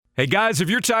Hey guys, if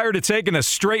you're tired of taking a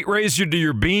straight razor to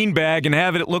your beanbag and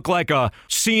having it look like a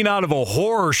scene out of a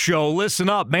horror show, listen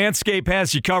up. Manscaped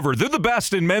has you covered. They're the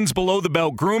best in men's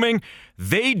below-the-belt grooming.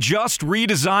 They just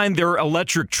redesigned their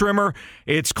electric trimmer.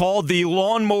 It's called the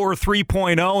Lawnmower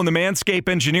 3.0, and the Manscaped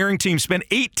engineering team spent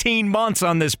 18 months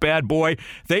on this bad boy.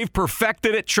 They've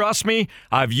perfected it. Trust me,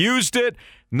 I've used it.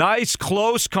 Nice,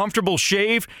 close, comfortable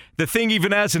shave. The thing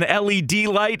even has an LED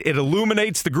light. It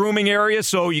illuminates the grooming area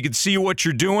so you can see what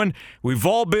you're doing. We've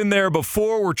all been there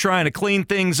before. We're trying to clean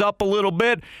things up a little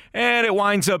bit, and it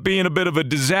winds up being a bit of a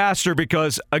disaster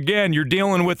because, again, you're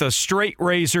dealing with a straight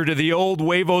razor to the old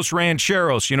huevos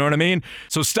rancheros, you know what I mean?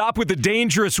 So stop with the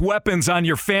dangerous weapons on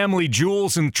your family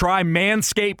jewels and try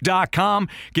manscaped.com.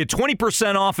 Get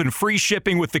 20% off and free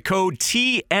shipping with the code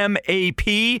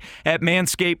TMAP at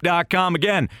manscaped.com.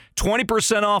 Again,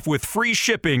 20% off with free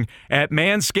shipping at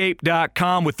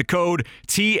manscaped.com with the code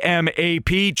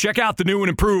TMAP. Check out the new and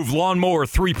improved Lawnmower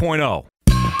 3.0.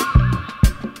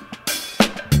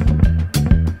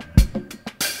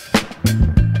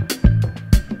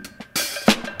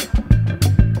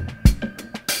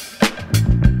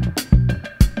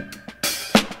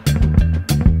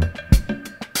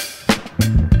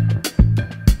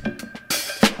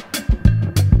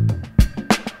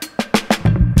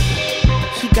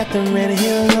 Got the red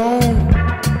hair long,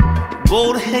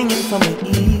 gold hanging from her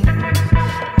ears,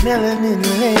 melanin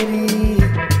lady.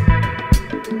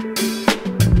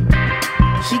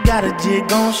 She got a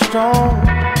jig on strong.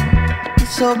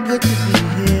 It's so good to be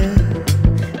here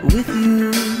with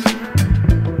you.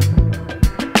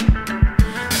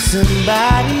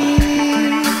 Somebody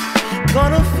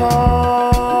gonna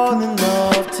fall in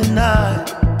love tonight.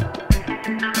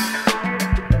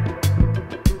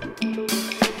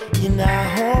 I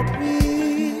hope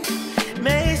we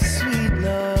make sweet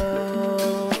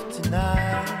love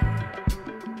tonight.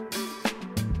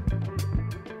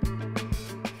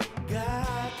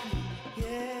 God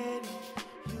created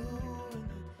you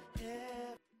in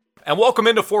heaven. And welcome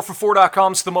into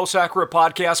 4for4.com's The Most Accurate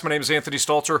Podcast. My name is Anthony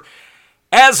Stalter.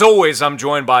 As always, I'm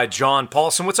joined by John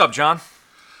Paulson. What's up, John?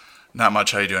 Not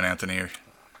much. How you doing, Anthony?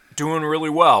 Doing really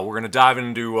well. We're going to dive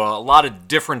into a lot of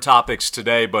different topics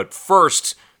today, but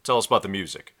first, tell us about the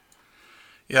music.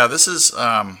 Yeah, this is.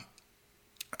 I'm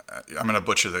going to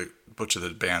butcher the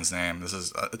band's name. This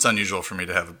is. It's unusual for me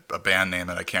to have a band name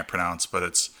that I can't pronounce, but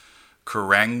it's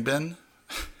Khruangbin.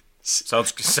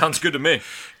 Sounds good to me.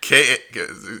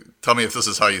 Tell me if this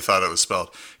is how you thought it was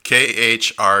spelled.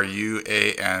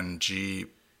 Khruangbin.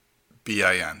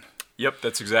 Yep,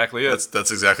 that's exactly it. That's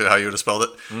exactly how you would have spelled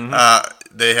it. Mm-hmm.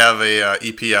 They have a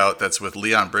EP out that's with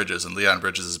Leon Bridges, and Leon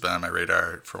Bridges has been on my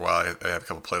radar for a while. I have a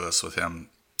couple playlists with him,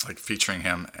 like featuring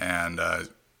him, and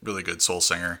really good soul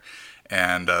singer.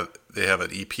 And they have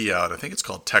an EP out. I think it's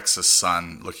called Texas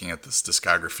Sun. Looking at this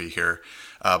discography here,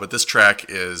 but this track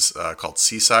is called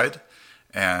Seaside,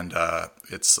 and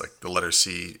it's like the letter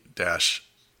C dash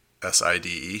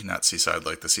SIDE, not seaside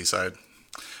like the seaside.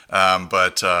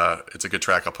 But it's a good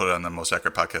track. I'll put it on the Most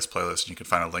Accurate Podcast playlist, and you can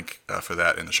find a link for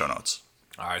that in the show notes.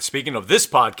 All right, speaking of this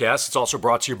podcast, it's also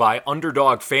brought to you by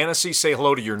Underdog Fantasy. Say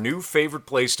hello to your new favorite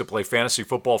place to play fantasy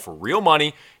football for real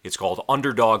money. It's called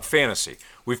Underdog Fantasy.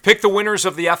 We've picked the winners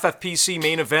of the FFPC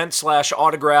main event /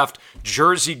 autographed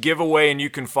jersey giveaway, and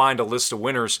you can find a list of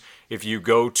winners if you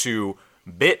go to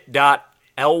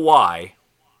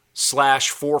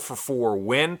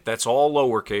bit.ly/4for4win. That's all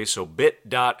lowercase, so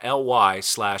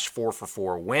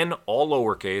bit.ly/4for4win, all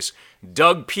lowercase.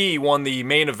 Doug P. won the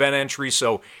main event entry,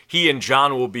 so he and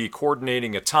John will be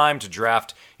coordinating a time to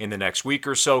draft in the next week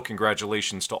or so.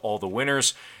 Congratulations to all the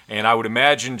winners. And I would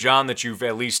imagine, John, that you've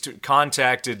at least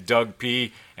contacted Doug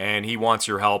P., and he wants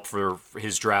your help for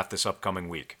his draft this upcoming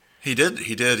week. He did.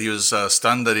 He was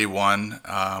stunned that he won,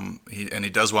 and he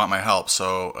does want my help.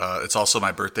 So it's also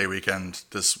my birthday weekend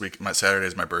this week. My Saturday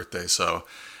is my birthday, so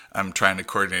I'm trying to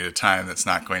coordinate a time that's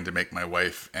not going to make my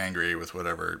wife angry with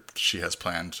whatever she has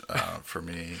planned for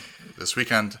me this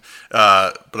weekend.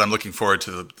 But I'm looking forward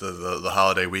to the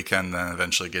holiday weekend, and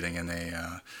eventually getting in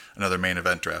another main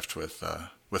event draft with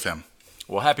him.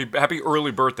 Well, happy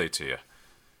early birthday to you.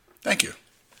 Thank you.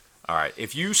 All right,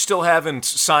 if you still haven't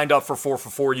signed up for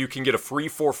 4for4, you can get a free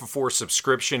 4for4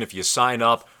 subscription if you sign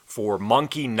up for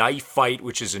Monkey Knife Fight,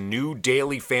 which is a new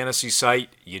daily fantasy site.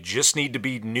 You just need to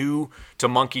be new to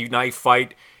Monkey Knife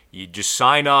Fight. You just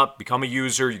sign up, become a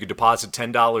user. You can deposit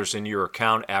 $10 into your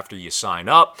account after you sign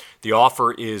up. The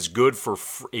offer is good for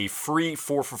a free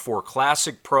 4for4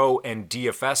 Classic Pro and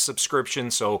DFS subscription,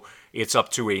 so it's up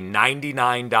to a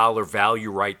 $99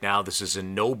 value right now. This is a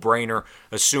no-brainer,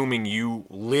 assuming you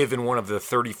live in one of the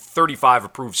 35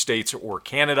 approved states or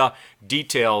Canada.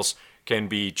 Details can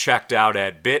be checked out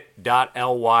at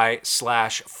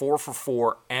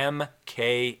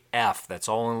bit.ly/4for4MKF. That's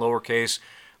all in lowercase.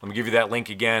 Let me give you that link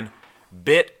again,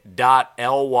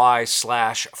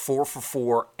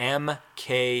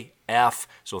 bit.ly/4for4MKF.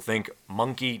 So think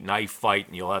monkey knife fight,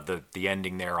 and you'll have the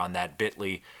ending there on that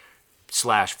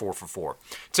bit.ly/4for4.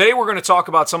 Today we're going to talk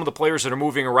about some of the players that are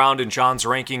moving around in John's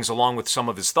rankings, along with some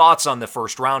of his thoughts on the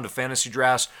first round of fantasy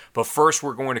drafts. But first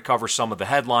we're going to cover some of the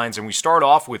headlines, and we start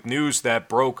off with news that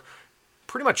broke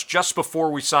pretty much just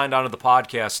before we signed on to the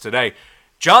podcast today.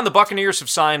 John, the Buccaneers have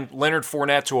signed Leonard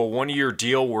Fournette to a one-year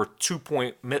deal worth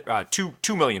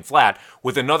 $2 million flat,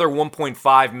 with another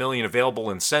 $1.5 million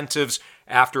available incentives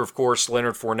after, of course,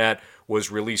 Leonard Fournette was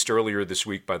released earlier this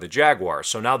week by the Jaguars.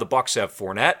 So now the Bucs have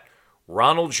Fournette,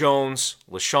 Ronald Jones,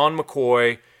 LaShawn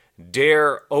McCoy,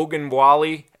 Dare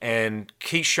Ogunbowale, and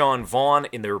Keyshawn Vaughn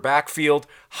in their backfield.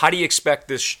 How do you expect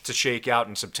this to shake out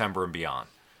in September and beyond?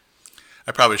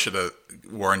 I probably should have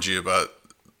warned you about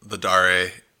the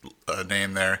Dare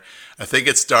name there. I think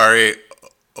it's Dare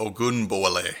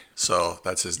Ogunbowale, so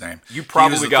that's his name. You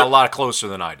probably got a lot closer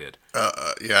than I did.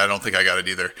 Yeah, I don't think I got it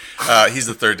either. He's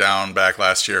the third down back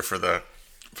last year for the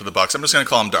Bucs. I'm just going to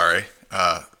call him Dare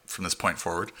from this point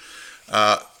forward.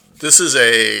 This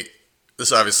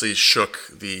obviously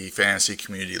shook the fantasy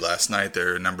community last night.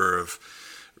 There are a number of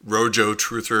Rojo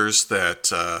truthers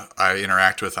that I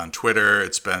interact with on Twitter.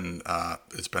 It's been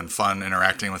fun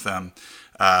interacting with them.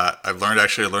 I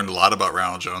learned a lot about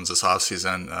Ronald Jones this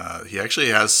offseason. He actually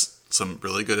has some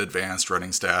really good advanced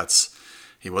running stats.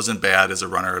 He wasn't bad as a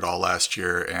runner at all last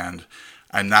year, and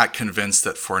I'm not convinced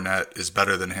that Fournette is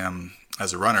better than him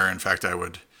as a runner. In fact, I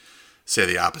would say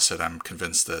the opposite. I'm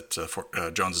convinced that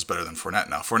Jones is better than Fournette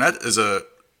now. Fournette is a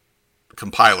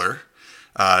compiler.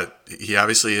 He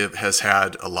obviously has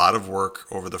had a lot of work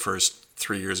over the first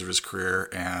 3 years of his career,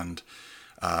 and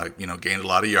gained a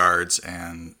lot of yards,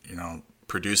 and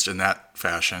produced in that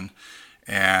fashion.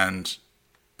 And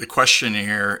the question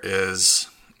here is,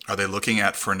 are they looking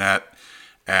at Fournette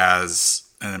as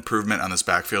an improvement on this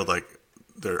backfield, like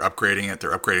they're upgrading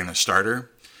their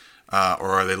starter?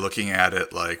 Or are they looking at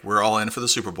it like, we're all in for the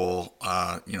Super Bowl?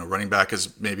 Running back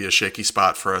is maybe a shaky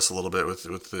spot for us a little bit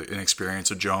with the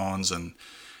inexperience of Jones and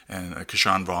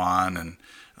Keyshawn Vaughn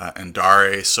and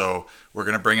Dare. So we're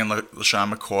going to bring in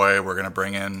LaShawn McCoy. We're going to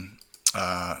bring in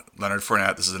Leonard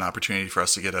Fournette. This is an opportunity for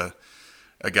us to get a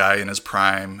guy in his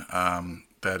prime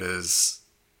that is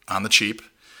on the cheap,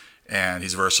 and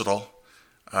he's versatile.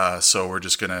 So we're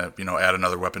just going to add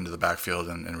another weapon to the backfield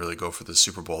and really go for the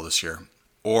Super Bowl this year.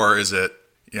 Or is it,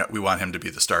 we want him to be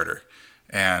the starter?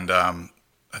 And I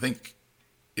think,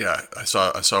 I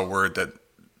saw word that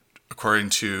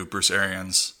according to Bruce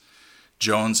Arians,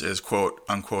 Jones is, quote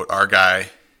unquote, our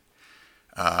guy.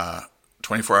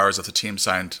 24 hours after the team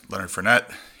signed Leonard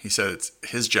Fournette, he said it's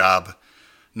his job.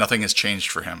 Nothing has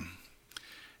changed for him.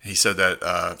 He said that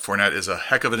Fournette is a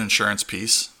heck of an insurance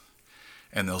piece,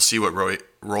 and they'll see what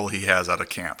role he has out of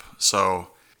camp.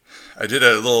 So I did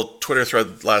a little Twitter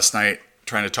thread last night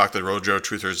trying to talk the Rojo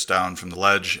truthers down from the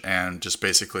ledge, and just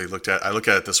basically look at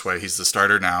it this way. He's the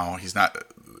starter now.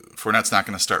 Fournette's not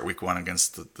going to start week 1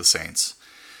 against the Saints.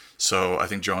 So I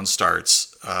think Jones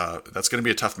starts. That's going to be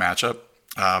a tough matchup.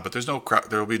 But there's no crowd.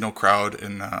 There will be no crowd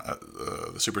in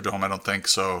the Superdome, I don't think.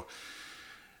 So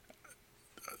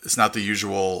it's not the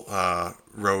usual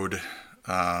road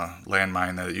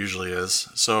landmine that it usually is.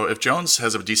 So if Jones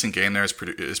has a decent game there,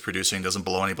 is producing, doesn't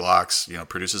blow any blocks,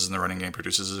 produces in the running game,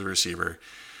 produces as a receiver,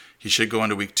 he should go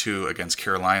into week 2 against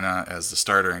Carolina as the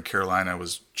starter. And Carolina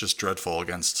was just dreadful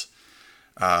against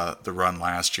the run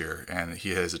last year, and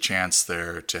he has a chance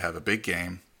there to have a big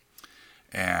game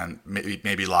and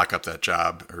maybe lock up that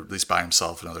job, or at least buy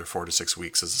himself another 4 to 6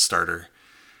 weeks as a starter.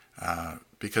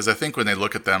 Because I think when they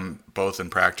look at them both in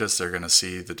practice, they're going to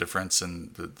see the difference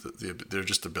in their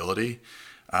just ability.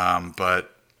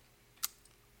 But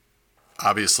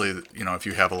obviously, if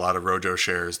you have a lot of Rojo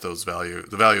shares, the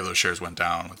value of those shares went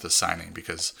down with this signing,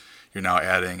 because you're now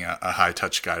adding a high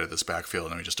touch guy to this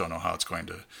backfield, and we just don't know how it's going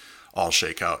to all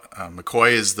shake out.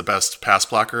 McCoy is the best pass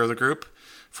blocker of the group.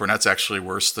 Fournette's actually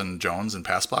worse than Jones in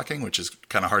pass blocking, which is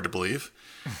kind of hard to believe.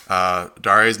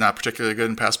 Dare is not particularly good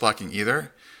in pass blocking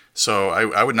either. So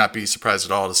I would not be surprised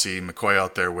at all to see McCoy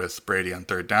out there with Brady on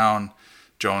third down,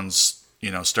 Jones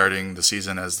starting the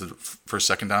season as the first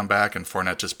second down back, and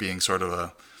Fournette just being sort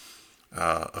of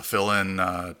a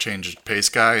fill-in, change pace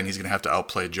guy, and he's going to have to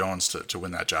outplay Jones to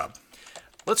win that job.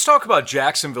 Let's talk about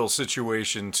Jacksonville's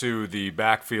situation too, the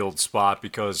backfield spot,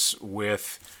 because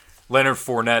with Leonard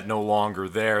Fournette no longer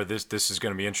there, this is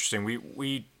going to be interesting.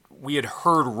 We had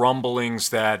heard rumblings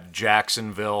that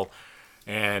Jacksonville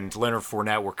and Leonard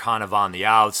Fournette were kind of on the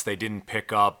outs. They didn't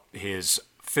pick up his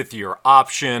fifth-year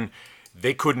option.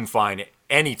 They couldn't find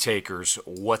any takers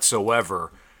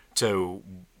whatsoever to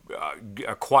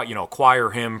acquire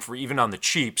him for even on the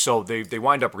cheap. So they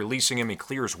wind up releasing him. He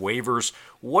clears waivers.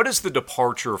 What does the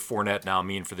departure of Fournette now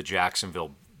mean for the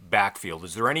Jacksonville backfield?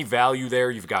 Is there any value there?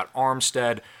 You've got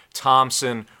Armstead,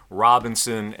 Thompson,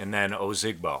 Robinson, and then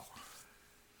Ozigbo.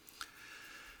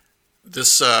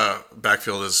 This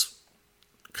backfield is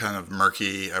kind of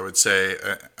murky, I would say.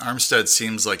 Armstead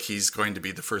seems like he's going to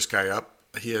be the first guy up.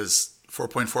 He has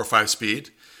 4.45 speed.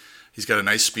 He's got a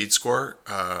nice speed score,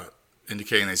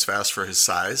 indicating that he's fast for his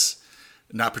size.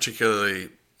 Not particularly,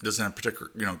 doesn't have particular,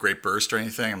 great burst or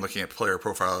anything. I'm looking at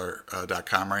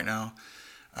playerprofiler.com right now.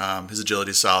 His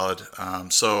agility is solid.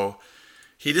 So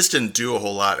he just didn't do a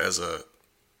whole lot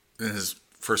in his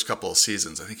first couple of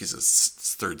seasons. I think he's his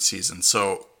third season.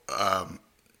 So,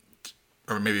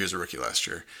 or maybe he was a rookie last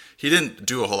year. He didn't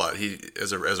do a whole lot. He,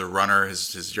 as a runner,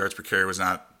 his yards per carry was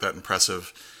not that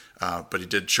impressive, but he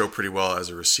did show pretty well as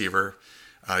a receiver.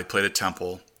 He played at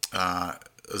Temple.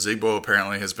 Ozigbo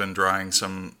apparently has been drawing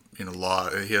some, he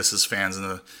has his fans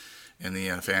in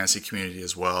the fantasy community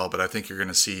as well. But I think you're going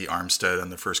to see Armstead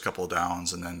on the first couple of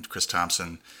downs, and then Chris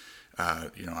Thompson,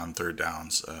 on third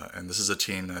downs. And this is a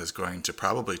team that is going to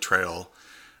probably trail.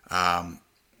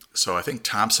 So I think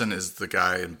Thompson is the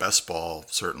guy in best ball,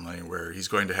 certainly, where he's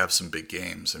going to have some big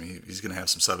games. I mean, he's going to have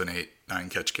some 7, 8, 9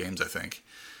 catch games, I think,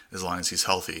 as long as he's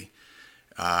healthy.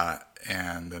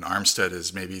 And then Armstead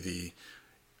is maybe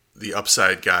the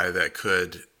upside guy that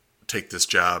could take this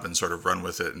job and sort of run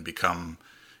with it and become,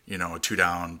 a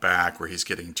 2-down back where he's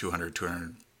getting 200,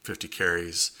 250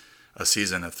 carries a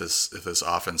season if this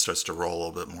offense starts to roll a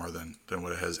little bit more than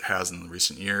what it has in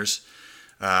recent years.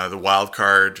 The wild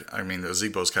card,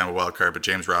 Ozigbo's kind of a wild card, but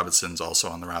James Robinson's also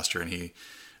on the roster, and he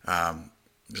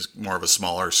just more of a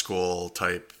smaller school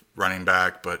type running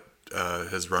back, but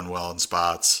has run well in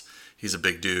spots. He's a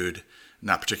big dude,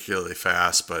 not particularly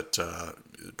fast, but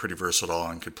pretty versatile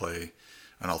and could play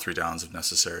on all 3 downs if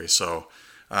necessary. So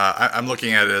I'm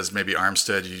looking at it as maybe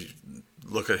Armstead. You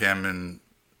look at him in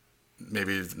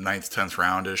maybe 9th, 10th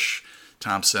roundish.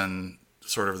 Thompson,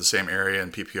 sort of the same area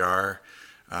in PPR.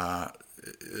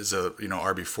 Is a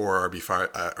RB4,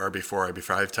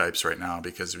 RB5 types right now,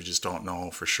 because we just don't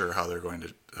know for sure how they're going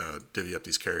to divvy up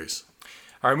these carries.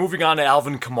 All right, moving on to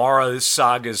Alvin Kamara. This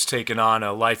saga has taken on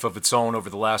a life of its own over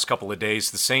the last couple of days.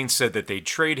 The Saints said that they'd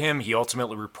trade him. He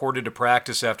ultimately reported to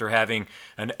practice after having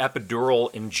an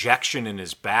epidural injection in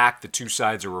his back. The two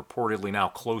sides are reportedly now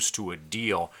close to a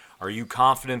deal. Are you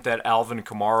confident that Alvin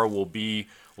Kamara will be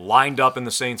lined up in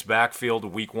the Saints' backfield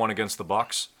Week 1 against the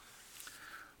Bucs?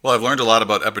 Well, I've learned a lot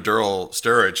about epidural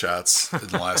steroid shots in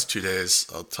the last 2 days.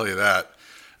 I'll tell you that.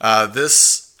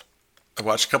 I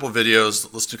watched a couple of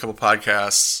videos, listened to a couple of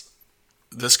podcasts.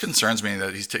 This concerns me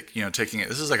that he's taking it.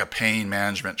 This is like a pain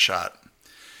management shot,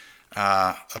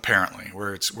 apparently,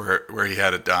 where he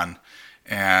had it done,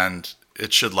 and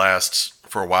it should last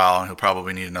for a while, and he'll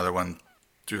probably need another one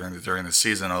during the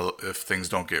season if things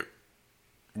don't get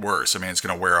worse. It's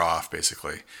going to wear off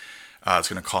basically. It's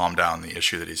going to calm down the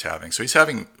issue that he's having. So he's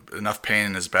having enough pain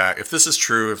in his back. If this is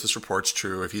true, if this report's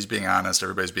true, if he's being honest,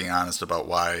 everybody's being honest about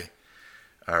why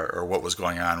or what was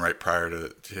going on right prior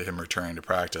to him returning to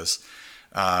practice,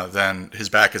 then his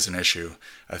back is an issue.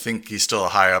 I think he's still a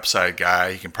high upside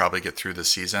guy. He can probably get through the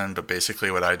season. But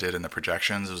basically what I did in the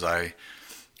projections was I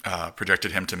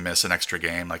projected him to miss an extra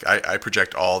game. Like I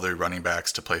project all the running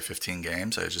backs to play 15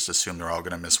 games. I just assume they're all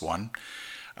going to miss one.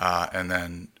 And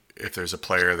then if there's a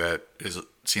player that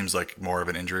seems like more of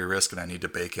an injury risk and I need to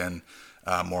bake in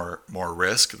more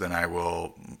risk, then I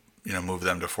will move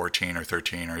them to 14 or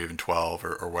 13 or even 12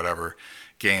 or whatever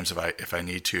games if I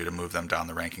need to move them down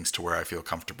the rankings to where I feel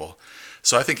comfortable.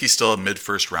 So I think he's still a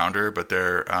mid-first rounder, but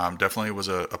there definitely was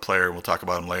a player, we'll talk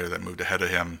about him later, that moved ahead of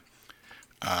him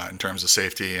in terms of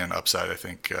safety and upside, I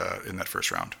think, in that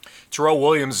first round. Tyrell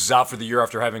Williams is out for the year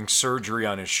after having surgery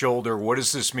on his shoulder. What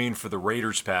does this mean for the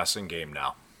Raiders' passing game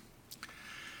now?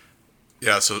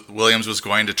 Yeah, so Williams was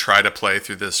going to try to play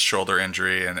through this shoulder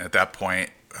injury, and at that point,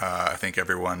 I think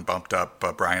everyone bumped up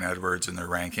Bryan Edwards in their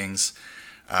rankings.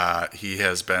 He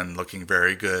has been looking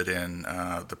very good in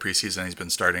the preseason. He's been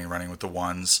starting running with the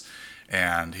ones,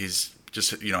 and he's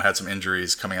just, had some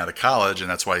injuries coming out of college, and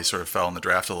that's why he sort of fell in the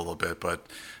draft a little bit, but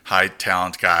high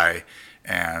talent guy,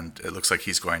 and it looks like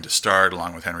he's going to start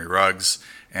along with Henry Ruggs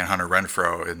and Hunter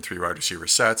Renfrow in 3 wide receiver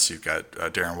sets. You've got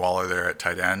Darren Waller there at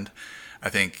tight end. I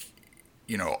think,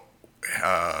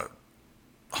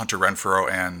 Hunter Renfrow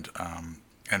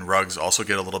and Ruggs also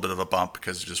get a little bit of a bump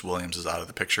because just Williams is out of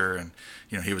the picture, and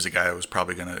he was a guy that was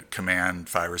probably going to command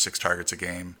 5 or 6 targets a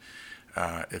game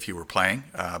if he were playing.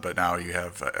 But now you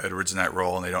have Edwards in that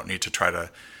role, and they don't need to try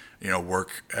to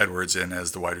work Edwards in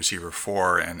as the wide receiver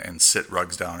 4 and sit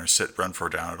Ruggs down or sit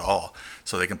Renfrow down at all.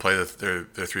 So they can play their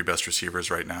 3 best receivers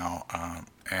right now.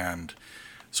 And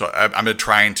so I'm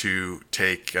trying to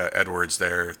take Edwards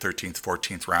there 13th,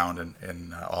 14th round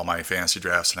in all my fantasy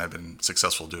drafts, and I've been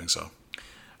successful doing so.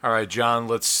 All right, John,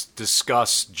 let's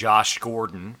discuss Josh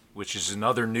Gordon, which is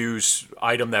another news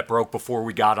item that broke before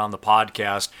we got on the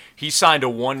podcast. He signed a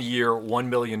 1-year, $1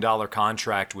 million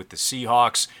contract with the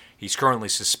Seahawks. He's currently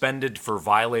suspended for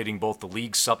violating both the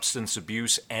league's substance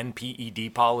abuse and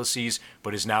PED policies,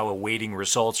 but is now awaiting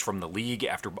results from the league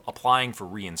after applying for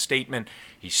reinstatement.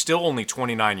 He's still only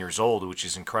 29 years old, which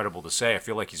is incredible to say. I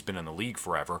feel like he's been in the league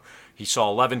forever. He saw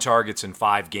 11 targets in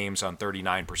 5 games on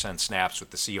 39% snaps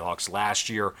with the Seahawks last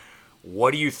year.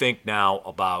 What do you think now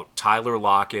about Tyler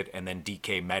Lockett and then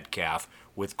DK Metcalf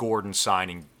with Gordon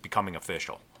becoming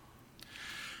official?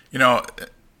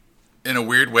 In a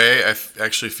weird way, I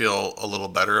actually feel a little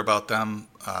better about them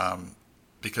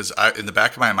because in the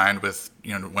back of my mind with,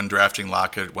 when drafting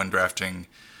Lockett, when drafting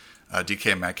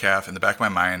DK Metcalf, in the back of my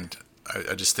mind,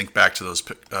 I just think back to those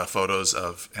photos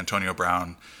of Antonio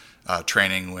Brown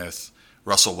training with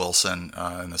Russell Wilson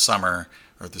in the summer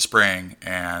or the spring,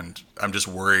 and I'm just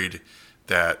worried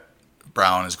that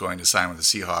Brown is going to sign with the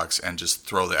Seahawks and just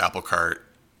throw the apple cart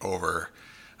over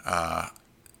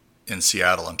in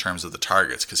Seattle in terms of the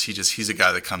targets, because he's a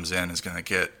guy that comes in and is going to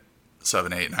get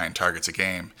 7, 8, 9 targets a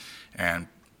game and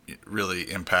really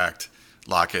impact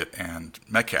Lockett and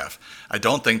Metcalf. I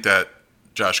don't think that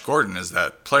Josh Gordon is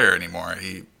that player anymore.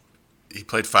 He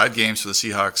played 5 games for the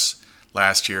Seahawks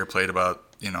last year, played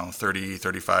about 30,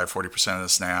 35, 40% of the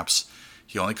snaps.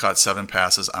 He only caught 7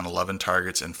 passes on 11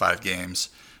 targets in 5 games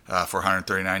for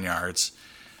 139 yards.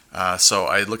 So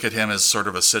I look at him as sort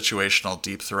of a situational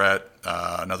deep threat,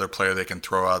 another player they can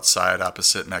throw outside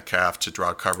opposite Metcalf to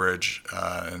draw coverage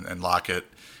and Lockett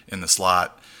in the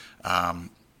slot,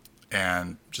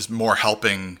 and just more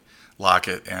helping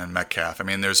Lockett and Metcalf. I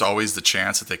mean, there's always the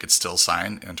chance that they could still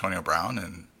sign Antonio Brown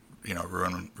and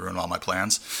ruin all my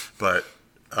plans, but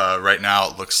right now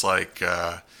it looks like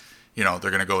they're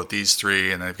going to go with these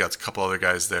 3, and they've got a couple other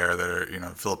guys there that are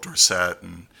Philip Dorsett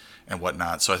and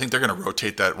whatnot. So I think they're going to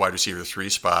rotate that wide receiver 3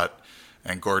 spot,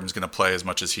 and Gordon's going to play as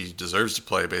much as he deserves to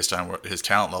play based on his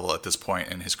talent level at this point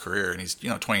in his career. And he's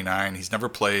 29. He's never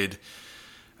played,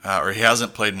 or he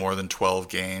hasn't played more than 12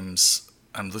 games.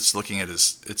 I'm just looking at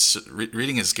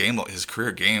reading his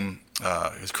career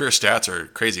stats are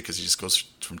crazy because he just goes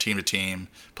from team to team,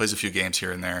 plays a few games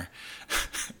here and there,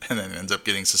 and then ends up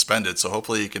getting suspended. So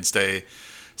hopefully he can stay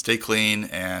clean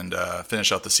and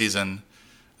finish out the season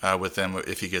with him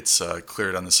if he gets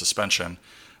cleared on the suspension.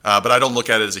 But I don't look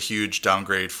at it as a huge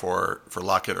downgrade for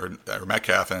Lockett or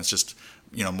Metcalf, and it's just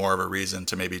more of a reason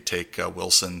to maybe take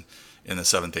Wilson in the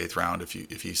 7th, 8th round if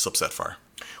he slips that far.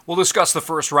 We'll discuss the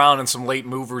first round and some late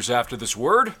movers after this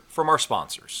word from our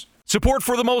sponsors. Support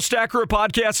for the Most Accurate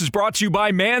Podcast is brought to you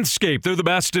by Manscaped. They're the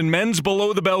best in men's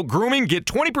below-the-belt grooming. Get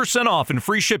 20% off and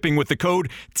free shipping with the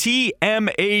code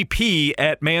TMAP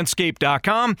at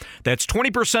manscaped.com. That's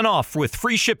 20% off with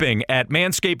free shipping at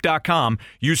manscaped.com.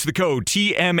 Use the code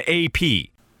TMAP.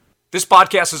 This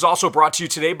podcast is also brought to you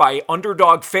today by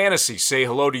Underdog Fantasy. Say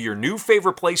hello to your new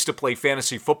favorite place to play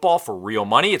fantasy football for real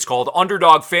money. It's called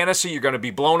Underdog Fantasy. You're going to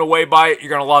be blown away by it. You're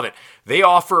going to love it. They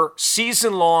offer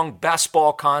season-long best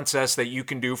ball contests that you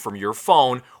can do from your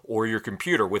phone or your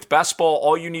computer. With best ball,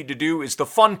 all you need to do is the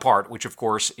fun part, which of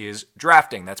course is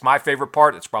drafting. That's my favorite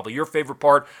part. It's probably your favorite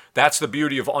part. That's the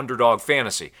beauty of Underdog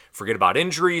Fantasy. Forget about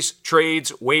injuries,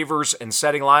 trades, waivers, and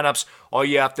setting lineups. All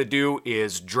you have to do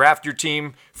is draft your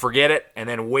team, forget it, and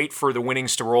then wait for the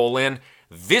winnings to roll in.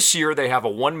 This year, they have a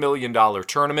 $1 million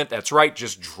tournament. That's right,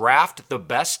 just draft the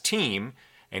best team,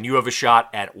 and you have a shot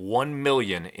at $1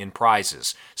 million in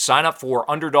prizes. Sign up for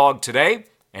Underdog today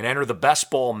and enter the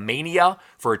Best Ball Mania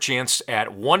for a chance at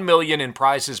 $1 million in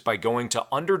prizes by going to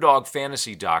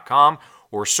UnderdogFantasy.com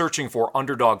or searching for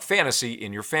Underdog Fantasy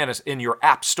in your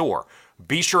app store.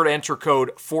 Be sure to enter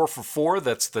code 4for4,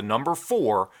 that's the number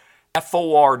 4,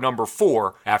 FOR number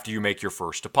 4, after you make your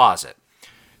first deposit.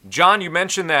 John, you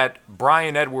mentioned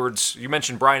Brian Edwards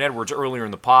earlier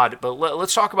in the pod, but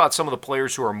let's talk about some of the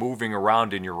players who are moving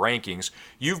around in your rankings.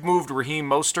 You've moved Raheem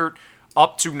Mostert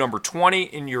up to number 20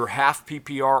 in your half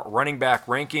PPR running back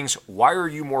rankings. Why are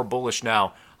you more bullish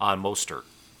now on Mostert?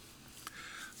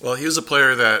 Well, he was a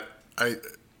player that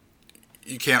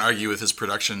you can't argue with his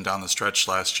production down the stretch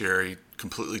last year. He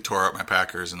completely tore up my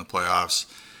Packers in the playoffs.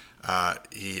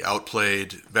 He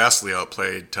vastly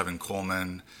outplayed Tevin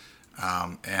Coleman.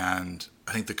 And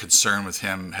I think the concern with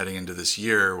him heading into this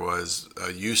year was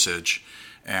usage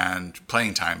and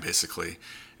playing time, basically.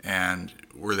 And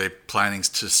were they planning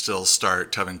to still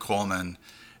start Tevin Coleman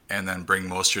and then bring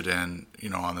Mostert in,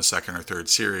 on the second or third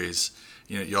series?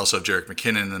 You also have Jerick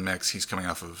McKinnon in the mix. He's coming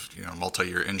off of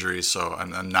multi-year injuries, so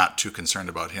I'm not too concerned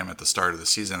about him at the start of the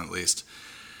season, at least.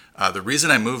 The reason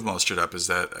I moved Mostert up is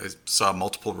that I saw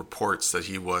multiple reports that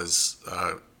he was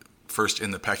first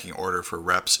in the pecking order for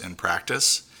reps in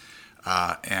practice,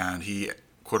 and he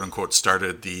quote unquote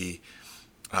started the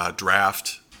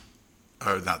draft,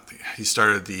 or not. He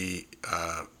started the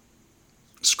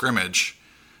scrimmage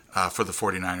for the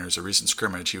 49ers, a recent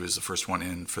scrimmage. He was the first one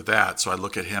in for that. So I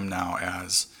look at him now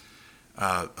as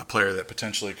a player that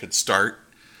potentially could start,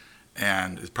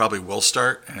 and it probably will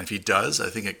start. And if he does, I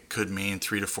think it could mean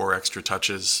 3 to 4 extra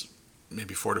touches,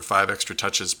 maybe 4 to 5 extra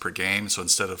touches per game. So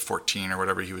instead of 14 or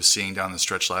whatever he was seeing down the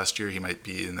stretch last year, he might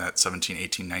be in that 17,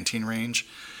 18, 19 range,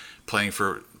 playing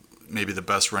for maybe the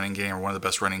best running game or one of the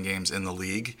best running games in the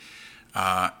league.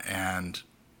 And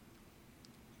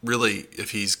really,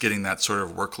 if he's getting that sort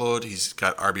of workload, he's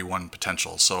got RB1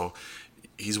 potential. So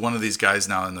he's one of these guys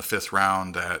now in the 5th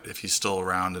round that if he's still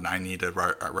around and I need a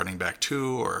running back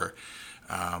 2 or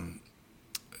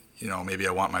maybe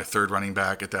I want my 3rd running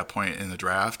back at that point in the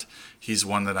draft, he's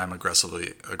one that I'm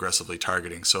aggressively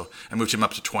targeting. So I moved him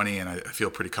up to 20, and I feel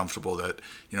pretty comfortable that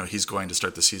he's going to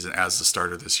start the season as the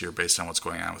starter this year based on what's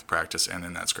going on with practice and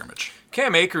in that scrimmage.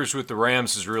 Cam Akers with the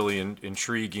Rams is really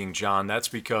intriguing, John. That's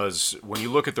because when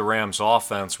you look at the Rams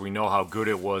offense, we know how good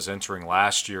it was entering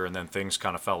last year, and then things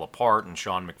kind of fell apart, and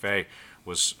Sean McVay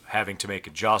was having to make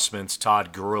adjustments.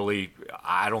 Todd Gurley,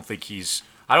 I don't think he's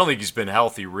been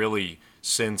healthy really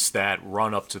since that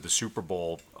run up to the Super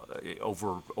Bowl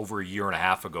over a year and a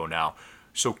half ago now.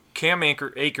 So Cam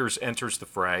Akers enters the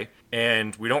fray,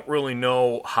 and we don't really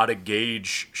know how to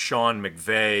gauge Sean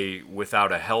McVay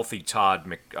without a healthy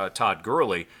Todd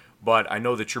Gurley, but I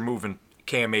know that you're moving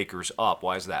Cam Akers up.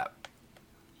 Why is that?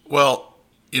 Well,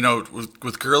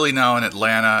 with Gurley now in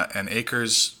Atlanta and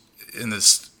Akers in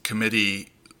this committee,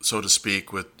 so to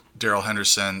speak, with Darrell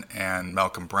Henderson and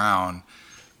Malcolm Brown,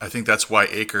 I think that's why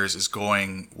Akers is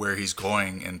going where he's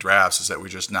going in drafts, is that we're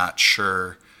just not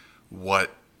sure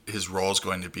what his role is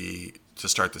going to be to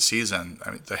start the season.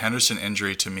 I mean, the Henderson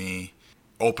injury to me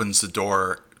opens the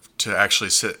door to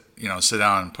actually sit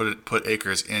down and put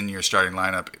Akers in your starting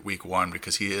lineup week 1,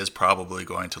 because he is probably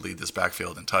going to lead this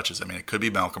backfield in touches. I mean, it could be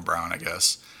Malcolm Brown, I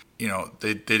guess.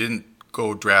 They didn't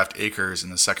go draft Akers in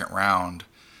the 2nd round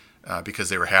because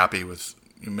they were happy with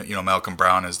Malcolm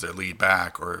Brown as their lead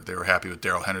back, or they were happy with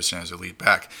Darrell Henderson as their lead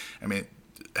back. I mean,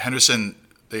 Henderson,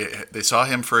 they saw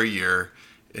him for a year,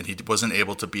 and he wasn't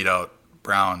able to beat out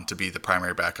Brown to be the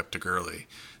primary backup to Gurley.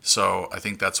 So I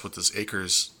think that's what this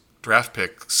Akers draft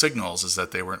pick signals, is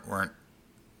that they weren't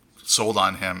sold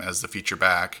on him as the feature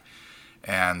back,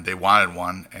 and they wanted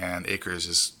one, and Akers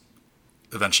is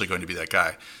eventually going to be that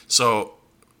guy. So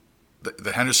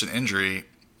the Henderson injury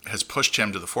has pushed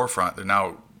him to the forefront. They're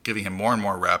now giving him more and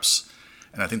more reps,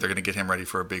 and I think they're going to get him ready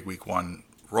for a big week 1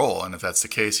 role. And if that's the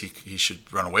case, he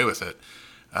should run away with it.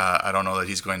 I don't know that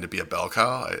he's going to be a bell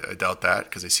cow. I doubt that,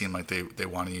 because they seem like they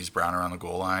want to use Brown around the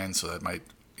goal line, so that might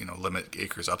limit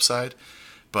Akers' upside.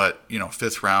 But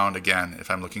 5th round, again,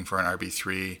 if I'm looking for an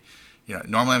RB3,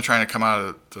 normally I'm trying to come out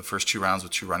of the first 2 rounds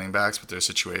with 2 running backs, but there's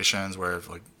situations where if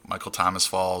like Michael Thomas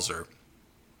falls, or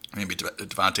maybe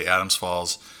Devontae Adams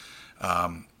falls,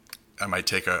 I might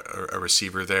take a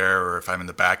receiver there. Or if I'm in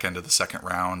the back end of the 2nd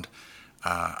round,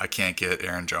 I can't get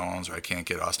Aaron Jones, or I can't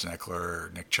get Austin Eckler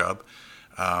or Nick Chubb,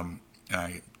 and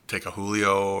I take a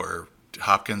Julio or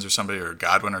Hopkins or somebody, or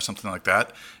Godwin or something like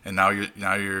that. And now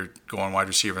you're going wide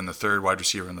receiver in the 3rd, wide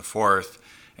receiver in the 4th,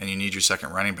 and you need your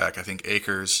 2nd running back. I think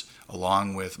Akers,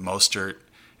 along with Mostert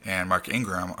and Mark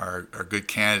Ingram, are good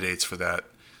candidates for that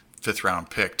 5th round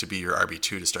pick to be your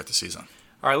RB2 to start the season.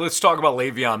 All right, let's talk about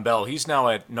Le'Veon Bell. He's now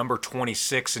at number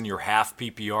 26 in your half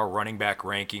PPR running back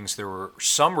rankings. There were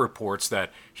some reports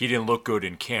that he didn't look good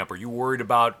in camp. Are you worried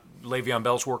about Le'Veon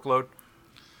Bell's workload?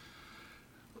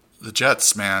 The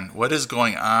Jets, man, what is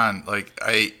going on? Like,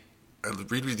 I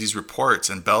read these reports,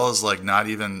 and Bell is like not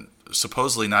even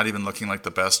supposedly not even looking like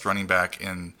the best running back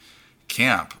in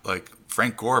camp. Like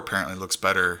Frank Gore apparently looks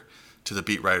better to the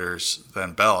beat writers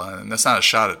than Bell, and that's not a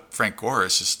shot at Frank Gore.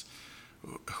 It's just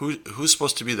who's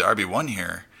supposed to be the RB1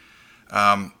 here.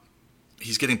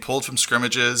 He's getting pulled from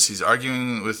scrimmages. He's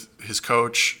arguing with his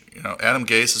coach. Adam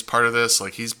Gase is part of this.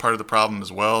 Like, he's part of the problem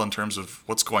as well in terms of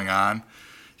what's going on.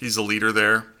 He's the leader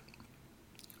there.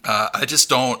 I just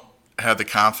don't have the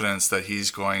confidence that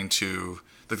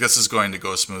that this is going to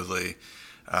go smoothly.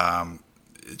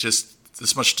 Just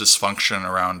this much dysfunction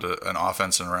around an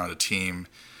offense and around a team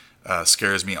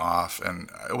scares me off. And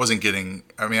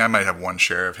I might have one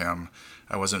share of him.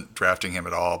 I wasn't drafting him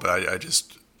at all, but I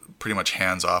just pretty much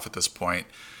hands off at this point.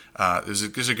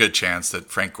 There's a good chance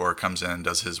that Frank Gore comes in,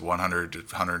 does his 100,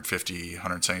 150,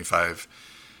 175,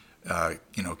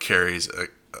 carries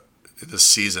this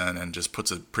season, and just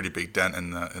puts a pretty big dent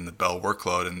in the Bell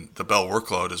workload. And the Bell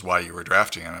workload is why you were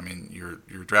drafting him. I mean,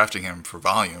 you're drafting him for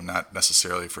volume, not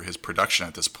necessarily for his production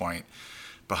at this point,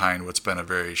 behind what's been a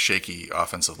very shaky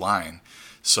offensive line.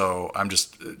 So I'm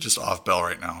just off Bell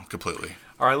right now completely.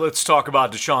 All right, let's talk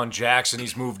about Deshaun Jackson.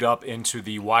 He's moved up into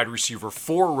the wide receiver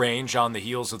 4 range on the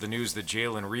heels of the news that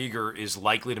Jalen Reagor is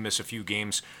likely to miss a few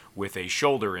games with a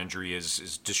shoulder injury.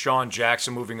 Is Deshaun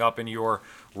Jackson moving up in your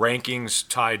rankings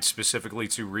tied specifically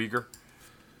to Reagor?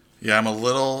 Yeah, I'm a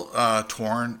little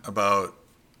torn about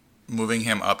moving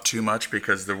him up too much,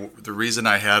 because the reason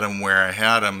I had him where I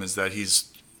had him is that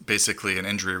he's basically an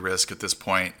injury risk at this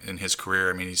point in his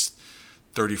career. I mean, he's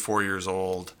 34 years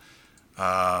old.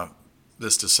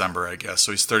 This December, I guess.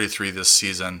 So he's 33 this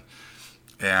season.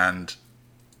 And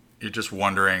you're just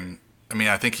wondering,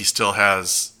 I think he still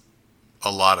has a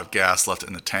lot of gas left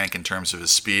in the tank in terms of his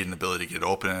speed and ability to get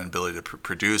open and ability to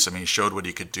produce. He showed what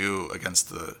he could do against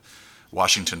the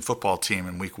Washington football team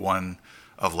in week 1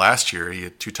 of last year. He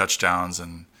had 2 touchdowns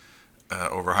and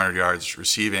over 100 yards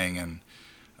receiving. And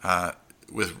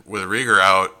with Reagor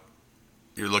out,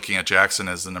 you're looking at Jackson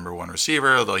as the number 1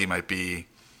 receiver, although he might be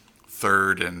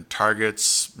 3rd in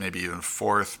targets, maybe even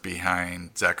 4th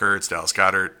behind Zach Ertz, Dallas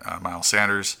Goedert, Miles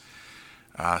Sanders.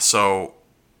 So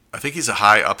I think he's a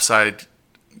high upside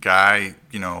guy,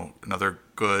 another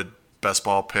good best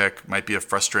ball pick. Might be a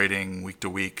frustrating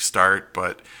week-to-week start,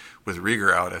 but with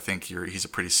Reagor out, I think he's a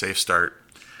pretty safe start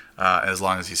as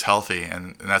long as he's healthy.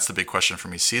 And that's the big question for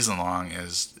me season long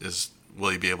is will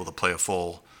he be able to play a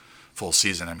full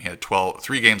season? He had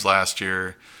 3 games last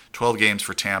year, 12 games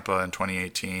for Tampa in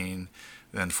 2018,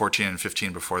 then 14 and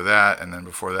 15 before that, and then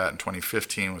before that in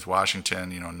 2015 with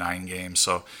Washington, 9 games.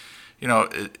 So,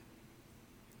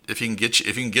 if you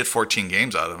can get 14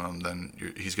 games out of him,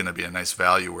 then he's going to be a nice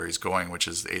value where he's going, which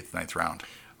is the 8th, 9th round.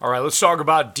 All right, let's talk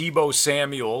about Deebo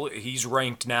Samuel. He's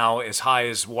ranked now as high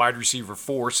as wide receiver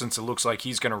 4 since it looks like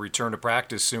he's going to return to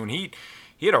practice soon.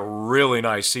 He had a really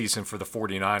nice season for the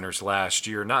 49ers last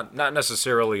year. Not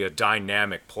necessarily a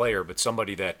dynamic player, but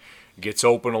somebody that gets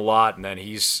open a lot, and then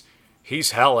he's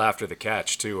hell after the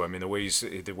catch too. The way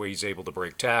he's able to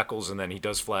break tackles, and then he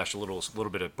does flash a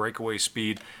little bit of breakaway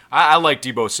speed. I like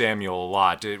Deebo Samuel a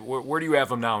lot. Where do you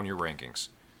have him now in your rankings?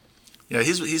 Yeah,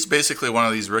 he's basically one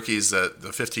of these rookies that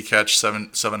the 50 catch,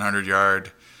 700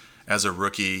 yard as a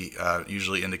rookie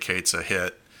usually indicates a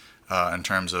hit. In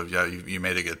terms of, you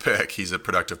made a good pick. He's a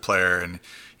productive player, and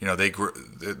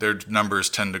their numbers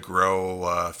tend to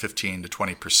grow 15 to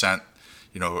 20%,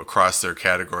 across their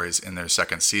categories in their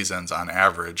second seasons on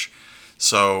average.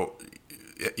 So,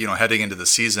 heading into the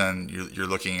season, you're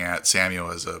looking at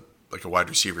Samuel as a wide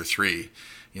receiver 3.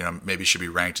 Maybe should be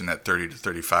ranked in that 30 to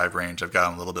 35 range. I've got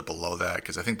him a little bit below that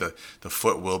because I think the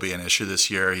foot will be an issue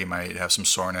this year. He might have some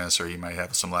soreness, or he might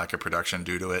have some lack of production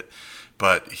due to it.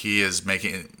 But he is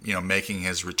making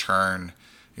his return.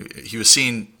 He was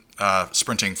seen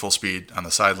sprinting full speed on the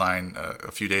sideline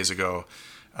a few days ago.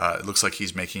 It looks like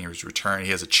he's making his return. He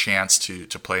has a chance to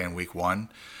play in week 1.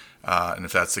 And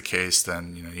if that's the case,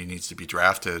 then he needs to be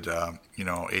drafted 8th,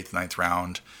 9th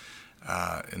round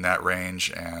in that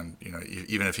range. And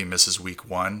even if he misses week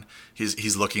 1,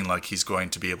 he's looking like he's going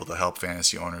to be able to help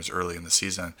fantasy owners early in the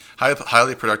season.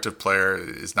 Highly productive player.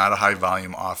 Is not a high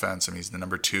volume offense. He's the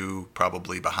number 2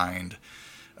 probably behind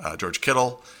George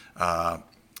Kittle,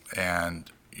 and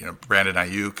Brandon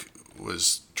Ayuk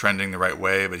was trending the right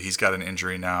way, but he's got an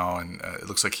injury now, and it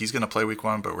looks like he's going to play week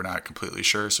 1, but we're not completely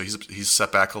sure. So he's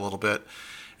set back a little bit,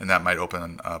 and that might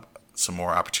open up some more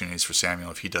opportunities for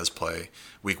Samuel if he does play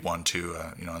week 1, 2,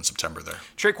 in September there.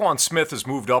 Traquan Smith has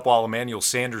moved up while Emmanuel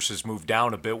Sanders has moved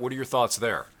down a bit. What are your thoughts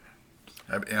there?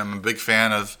 I'm a big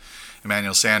fan of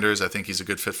Emmanuel Sanders. I think he's a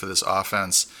good fit for this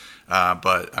offense.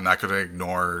 But I'm not going to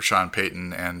ignore Sean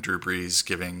Payton and Drew Brees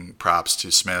giving props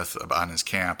to Smith on his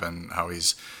camp and how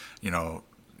he's,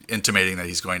 intimating that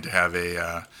he's going to have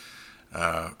a,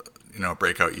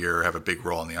 breakout year or have a big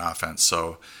role in the offense.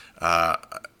 So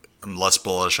I'm less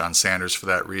bullish on Sanders for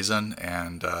that reason.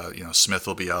 And, Smith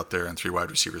will be out there in 3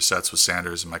 wide receiver sets with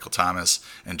Sanders and Michael Thomas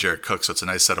and Jared Cook. So it's a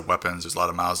nice set of weapons. There's a lot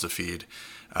of mouths to feed.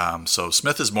 So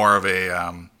Smith is more of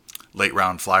a late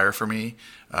round flyer for me.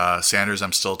 Sanders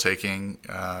I'm still taking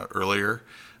earlier.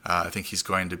 I think he's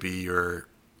going to be your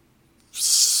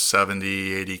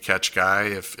 70, 80 catch guy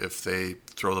if they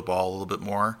throw the ball a little bit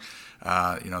more.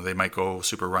 They might go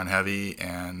super run heavy,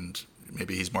 and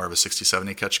maybe he's more of a 60,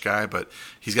 70 catch guy, but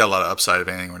he's got a lot of upside if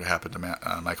anything were to happen to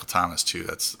Michael Thomas too.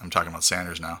 I'm talking about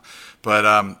Sanders now.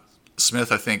 But Smith,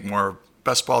 I think, more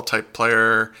best ball type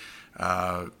player,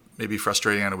 maybe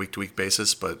frustrating on a week-to-week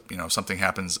basis, but if something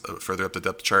happens further up the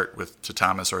depth chart to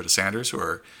Thomas or to Sanders, who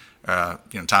are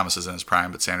Thomas is in his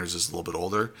prime, but Sanders is a little bit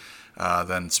older,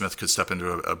 then Smith could step into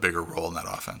a bigger role in that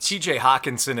offense. TJ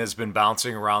Hockenson has been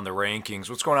bouncing around the rankings.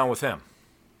 What's going on with him?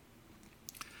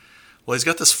 Well, he's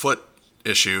got this foot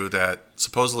issue that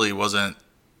supposedly wasn't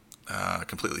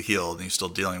completely healed, and he's still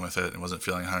dealing with it and wasn't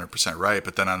feeling 100% right.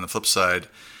 But then on the flip side,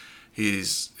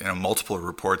 he's multiple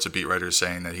reports of beat writers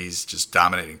saying that he's just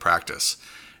dominating practice,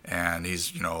 and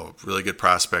he's really good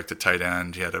prospect at tight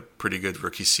end. He had a pretty good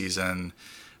rookie season.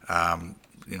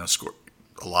 Scored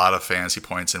a lot of fantasy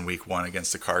points in week 1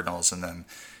 against the Cardinals, and then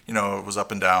it was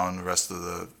up and down the rest of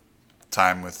the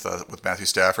time with Matthew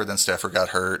Stafford. Then Stafford got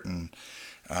hurt, and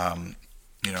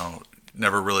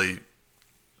never really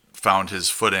found his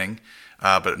footing.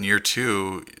 But in year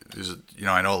 2,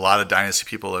 I know a lot of dynasty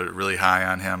people are really high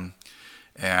on him.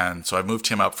 And so I moved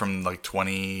him up from like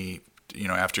 20,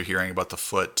 after hearing about the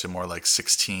foot, to more like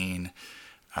 16.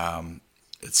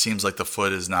 It seems like the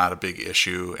foot is not a big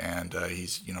issue, and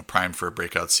he's, primed for a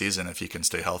breakout season if he can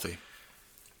stay healthy.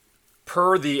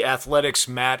 Per the Athletics'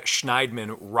 Matt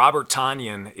Schneidman, Robert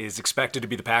Tonyan is expected to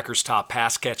be the Packers' top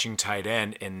pass-catching tight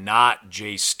end and not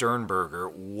Jay Sternberger.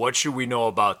 What should we know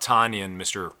about Tonyan,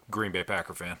 Mr. Green Bay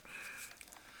Packer fan?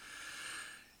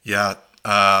 Yeah,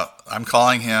 I'm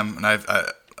calling him, and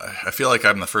I feel like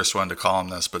I'm the first one to call him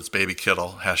this, but it's Baby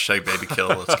Kittle. Hashtag Baby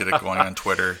Kittle. Let's get it going on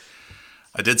Twitter.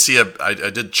 I did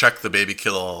check the Baby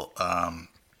Kittle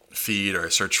feed, or I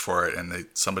searched for it, and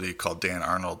somebody called Dan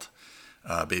Arnold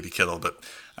Baby Kittle. But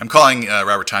I'm calling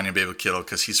Robert Tonyan Baby Kittle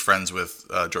because he's friends with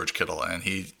George Kittle, and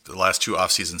the last 2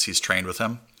 off seasons he's trained with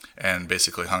him and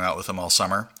basically hung out with him all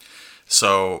summer.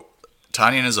 So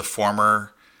Tonyan is a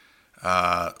former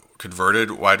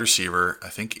converted wide receiver, I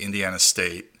think Indiana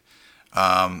State.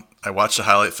 I watched a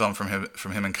highlight film from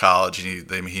him in college,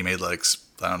 and he made like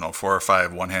 4 or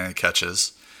 5 one-handed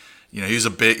catches. He's a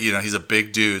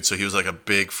big dude, so he was like a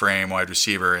big frame wide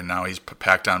receiver, and now he's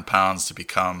packed on pounds to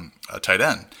become a tight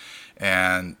end.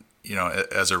 And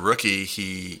as a rookie,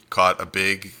 he caught a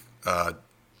big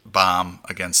bomb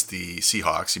against the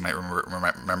Seahawks. You might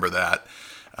remember that,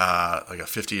 like a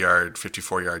 50-yard,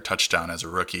 54-yard touchdown as a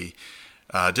rookie.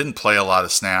 Didn't play a lot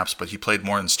of snaps, but he played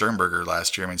more than Sternberger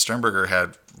last year. I mean, Sternberger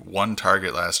had 1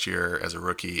 target last year as a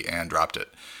rookie and dropped it.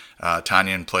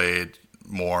 Tonyan played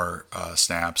more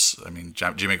snaps. I mean,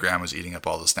 Jimmy Graham was eating up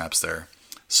all the snaps there.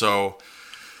 So,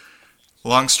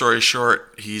 long story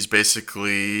short, he's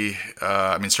basically,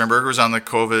 Sternberger was on the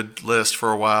COVID list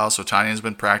for a while, so Tonyan's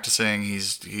been practicing.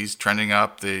 He's trending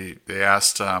up. They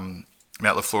asked Matt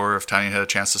LaFleur if Tonyan had a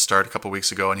chance to start a couple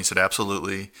weeks ago, and he said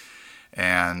absolutely.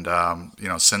 And,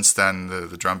 since then,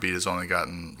 the drumbeat has only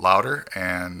gotten louder,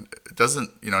 and it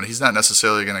doesn't, he's not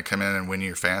necessarily going to come in and win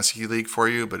your fantasy league for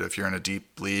you, but if you're in a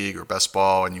deep league or best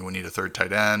ball and you need a third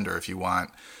tight end, or if you want,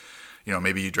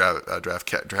 maybe you draft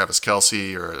Travis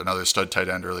Kelce or another stud tight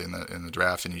end early in the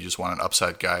draft, and you just want an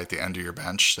upside guy at the end of your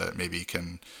bench that maybe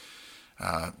can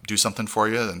do something for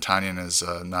you, then Tonyan is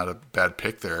not a bad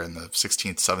pick there in the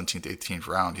 16th, 17th, 18th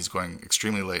round. He's going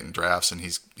extremely late in drafts, and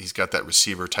he's got that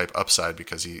receiver type upside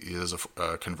because he is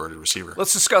a converted receiver.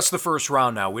 Let's discuss the first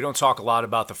round now. We don't talk a lot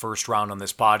about the first round on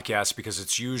this podcast because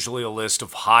it's usually a list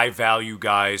of high value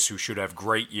guys who should have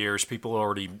great years. People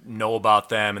already know about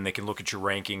them, and they can look at your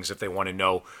rankings if they want to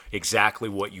know exactly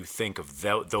what you think of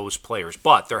those players.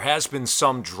 But there has been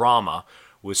some drama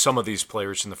with some of these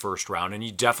players in the first round, and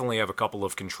you definitely have a couple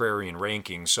of contrarian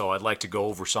rankings, so I'd like to go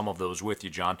over some of those with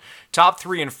you, John. Top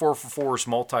 3 and 4 for 4's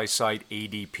multi-site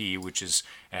ADP, which is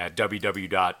at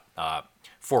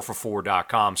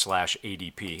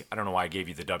www.4for4.com/ADP. I don't know why I gave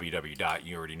you the www.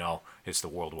 You already know it's the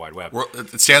World Wide Web.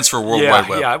 It stands for World Wide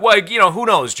Web. Yeah, well, who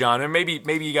knows, John? And maybe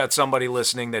you got somebody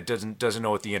listening that doesn't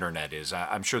know what the internet is.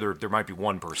 I'm sure there might be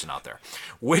one person out there,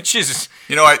 which is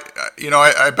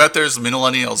I bet there's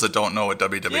millennials that don't know what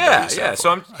www is. Yeah.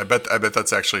 So I bet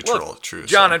that's actually true.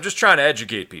 John, so. I'm just trying to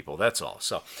educate people. That's all.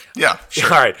 So yeah,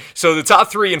 sure. All right. So the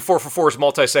top three in 4for4's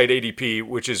multi-site ADP,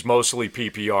 which is mostly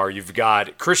PPR. You've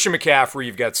got Christian McCaffrey.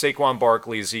 You've got Saquon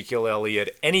Barkley, Ezekiel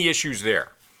Elliott. Any issues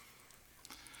there?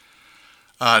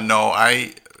 No,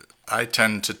 I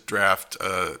tend to draft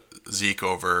Zeke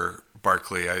over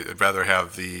Barkley. I'd rather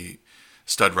have the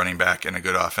stud running back in a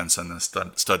good offense than the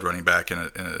stud running back in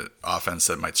an offense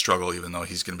that might struggle, even though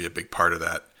he's going to be a big part of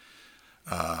that.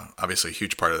 Obviously, a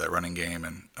huge part of that running game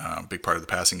and a big part of the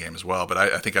passing game as well. But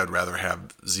I think I'd rather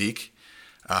have Zeke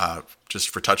just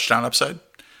for touchdown upside.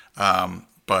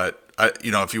 But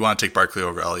if you want to take Barkley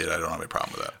over Elliott, I don't have any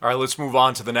problem with that. All right, let's move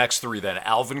on to the next three then.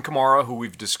 Alvin Kamara, who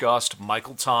we've discussed,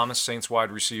 Michael Thomas, Saints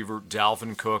wide receiver,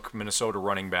 Dalvin Cook, Minnesota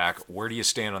running back. Where do you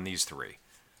stand on these three?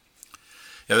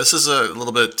 Yeah, this is a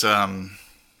little bit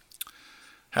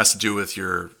has to do with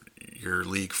your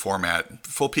league format.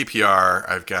 Full PPR,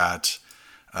 I've got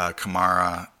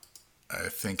Kamara, I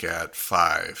think at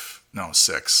 6.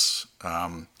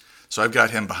 So I've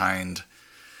got him behind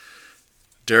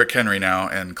Derrick Henry now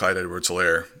and Clyde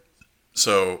Edwards-Helaire.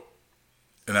 So,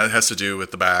 and that has to do with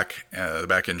the back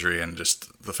injury and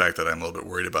just the fact that I'm a little bit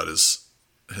worried about his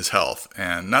health,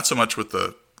 and not so much with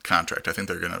the contract. I think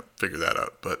they're going to figure that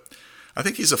out, but I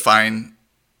think he's a fine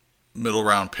middle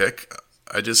round pick.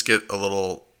 I just get a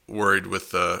little worried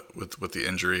with the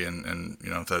injury, and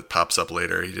if that pops up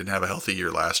later. He didn't have a healthy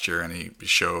year last year, and he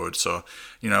showed. So,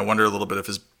 I wonder a little bit if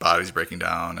his body's breaking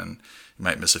down, and he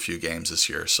might miss a few games this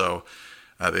year. So.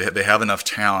 They have enough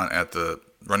talent at the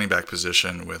running back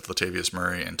position with Latavius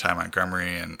Murray and Ty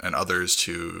Montgomery and others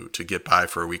to get by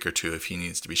for a week or two if he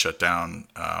needs to be shut down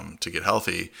to get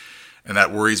healthy. And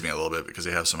that worries me a little bit because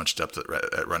they have so much depth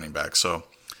at running back. So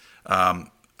I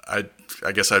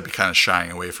guess I'd be kind of shying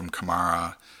away from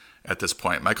Kamara at this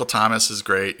point. Michael Thomas is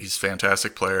great. He's a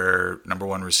fantastic player, number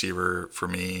one receiver for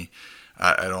me.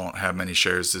 I don't have many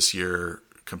shares this year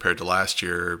compared to last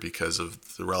year because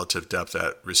of the relative depth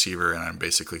at receiver, and I'm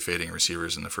basically fading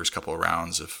receivers in the first couple of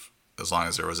rounds as long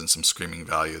as there wasn't some screaming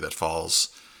value that falls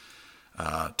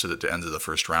to the end of the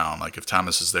first round. Like if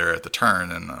Thomas is there at the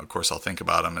turn, and of course I'll think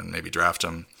about him and maybe draft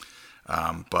him,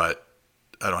 but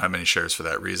I don't have many shares for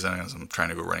that reason as I'm trying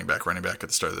to go running back at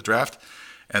the start of the draft.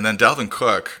 And then Dalvin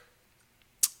Cook,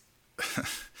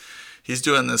 he's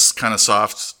doing this kind of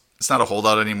soft. It's not a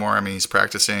holdout anymore. I mean, he's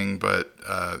practicing, but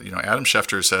Adam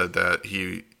Schefter said that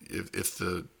if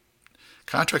the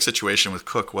contract situation with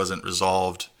Cook wasn't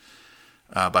resolved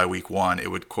by week 1, it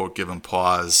would, quote, give him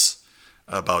pause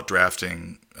about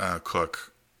drafting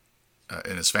Cook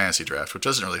in his fantasy draft, which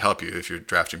doesn't really help you if you're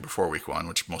drafting before week 1,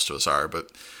 which most of us are.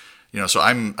 But so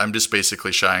I'm just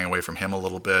basically shying away from him a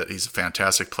little bit. He's a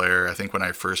fantastic player. I think when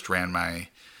I first ran my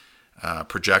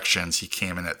projections, he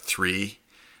came in at 3.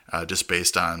 Just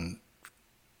based on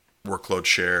workload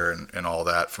share and all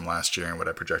that from last year and what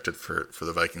I projected for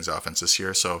the Vikings offense this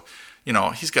year. So,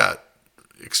 he's got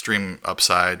extreme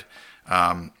upside.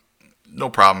 No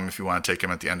problem if you want to take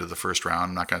him at the end of the first round.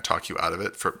 I'm not going to talk you out of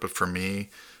it. But for me,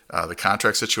 the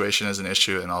contract situation is an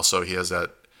issue. And also he has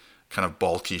that kind of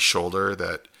bulky shoulder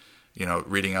that,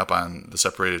 reading up on the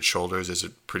separated shoulders, there's a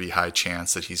pretty high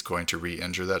chance that he's going to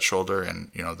re-injure that shoulder, and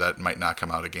that might knock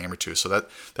him out a game or two. So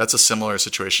that's a similar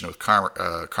situation with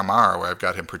Kamara, where I've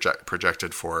got him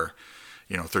projected for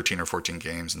 13 or 14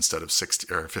 games instead of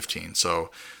 16 or 15. So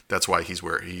that's why he's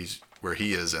where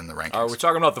he is in the rankings. All right, we're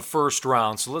talking about the first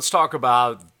round, so let's talk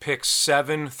about picks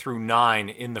 7 through 9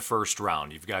 in the first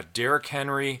round. You've got Derrick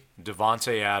Henry,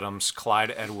 Devontae Adams,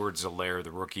 Clyde Edwards-Helaire,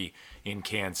 the rookie in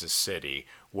Kansas City.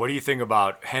 What do you think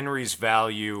about Henry's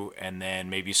value and then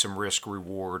maybe some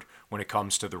risk-reward when it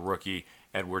comes to the rookie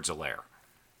Edwards-Helaire?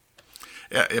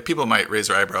 Yeah, people might raise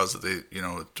their eyebrows that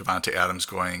Devontae Adams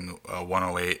going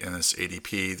 108 in this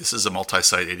ADP. This is a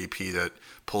multi-site ADP that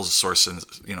pulls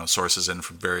sources in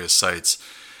from various sites.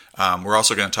 We're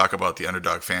also going to talk about the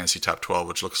Underdog Fantasy Top 12,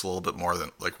 which looks a little bit more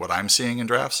than like what I'm seeing in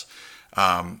drafts.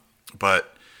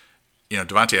 But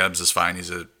Devontae Adams is fine.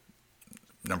 He's a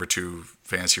number 2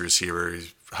 fantasy receiver.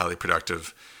 He's highly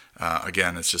productive.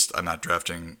 Again, it's just I'm not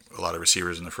drafting a lot of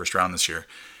receivers in the first round this year.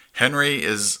 Henry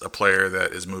is a player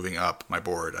that is moving up my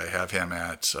board. I have him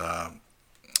at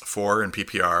 4 in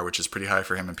PPR, which is pretty high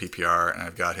for him in PPR, and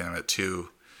I've got him at 2,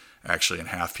 actually in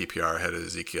half PPR ahead of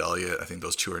Ezekiel Elliott. I think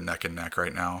those two are neck and neck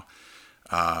right now.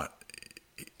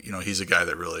 He's a guy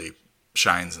that really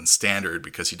shines in standard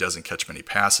because he doesn't catch many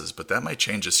passes, but that might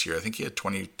change this year. I think he had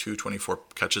 22, 24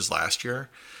 catches last year,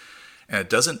 and it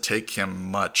doesn't take him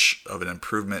much of an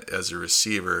improvement as a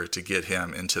receiver to get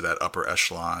him into that upper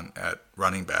echelon at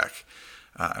running back.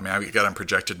 I've got him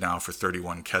projected now for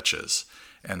 31 catches.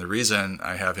 And the reason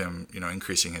I have him,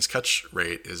 increasing his catch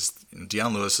rate is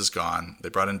Deion Lewis is gone. They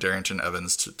brought in Darrington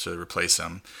Evans to replace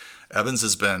him. Evans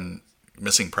has been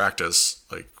missing practice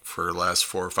for the last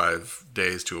 4 or 5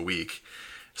 days to a week.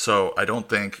 So I don't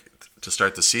think to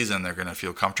start the season they're going to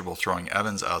feel comfortable throwing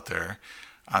Evans out there.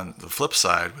 On the flip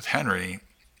side, with Henry,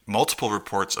 multiple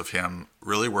reports of him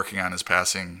really working on his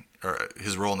passing, or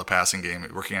his role in the passing game,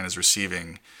 working on his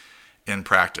receiving in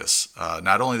practice.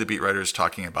 Not only the beat writers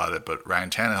talking about it, but Ryan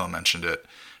Tannehill mentioned it,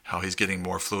 how he's getting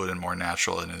more fluid and more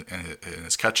natural in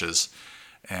his catches.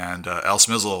 And Al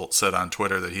Smizzle said on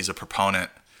Twitter that he's a proponent,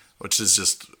 which is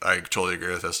just, I totally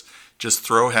agree with this, just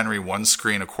throw Henry one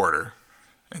screen a quarter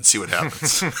and see what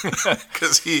happens.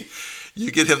 Because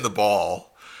you get him the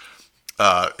ball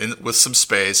with some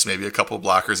space, maybe a couple of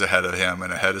blockers ahead of him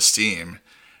and ahead of steam,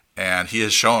 and he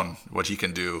has shown what he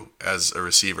can do as a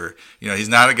receiver. He's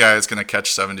not a guy that's going to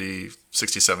catch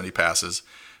 60, 70 passes,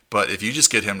 but if you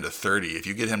just get him to 30, if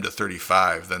you get him to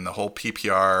 35, then the whole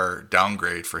PPR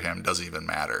downgrade for him doesn't even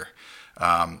matter.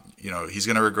 He's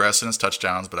going to regress in his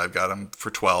touchdowns, but I've got him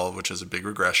for 12, which is a big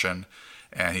regression,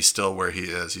 and he's still where he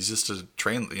is. He's just a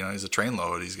train, he's a train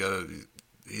load. He's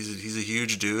a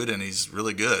huge dude, and he's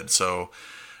really good. So,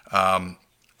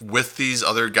 with these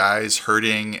other guys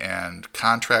hurting and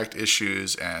contract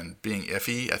issues and being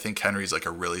iffy, I think Henry's a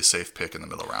really safe pick in the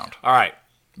middle round. All right.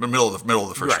 Middle of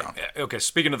the first round. Okay,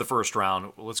 speaking of the first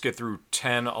round, let's get through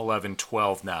 10, 11,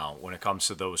 12 now when it comes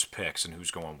to those picks and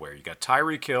who's going where. You got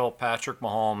Tyreek Hill, Patrick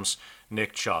Mahomes,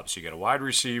 Nick Chubb. So you got a wide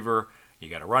receiver, you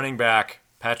got a running back.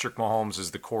 Patrick Mahomes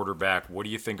is the quarterback. What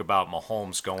do you think about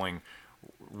Mahomes going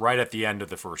right at the end of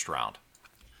the first round?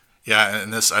 Yeah,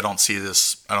 and I don't see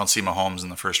Mahomes in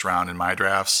the first round in my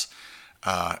drafts.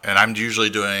 And I'm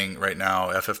usually doing right now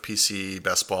FFPC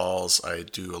best balls. I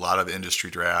do a lot of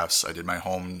industry drafts. I did my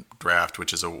home draft,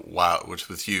 which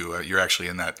with you, you're actually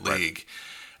in that league.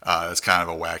 Right. It's kind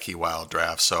of a wacky, wild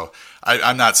draft. So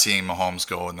I'm not seeing Mahomes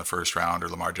go in the first round or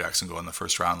Lamar Jackson go in the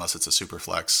first round unless it's a super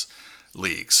flex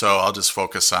league. So I'll just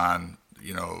focus on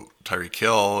Tyreek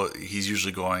Hill. He's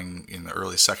usually going in the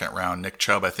early second round. Nick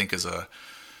Chubb, I think, is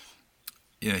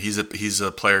he's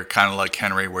a player kind of like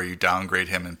Henry where you downgrade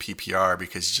him in PPR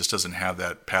because he just doesn't have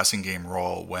that passing game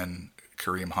role when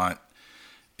Kareem Hunt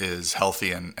is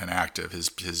healthy and active.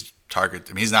 His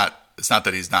target, it's not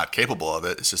that he's not capable of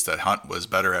it. It's just that Hunt was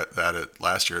better at that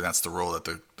last year. That's the role that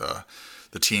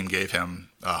the team gave him,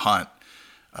 Hunt,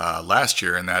 last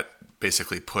year, and that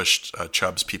basically pushed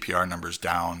Chubb's PPR numbers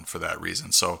down for that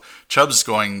reason. So Chubb's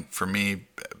going for me,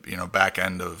 back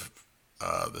end of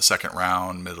the second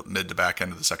round, mid to back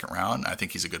end of the second round. I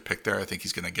think he's a good pick there. I think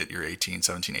he's going to get your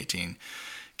 17, 18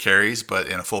 carries, but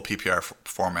in a full PPR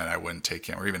format, I wouldn't take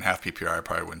him, or even half PPR, I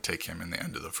probably wouldn't take him in the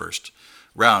end of the first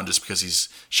round just because he's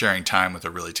sharing time with a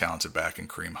really talented back in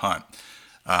Kareem Hunt.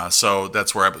 So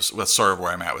that's sort of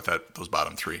where I'm at with those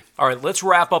bottom three. All right, let's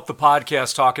wrap up the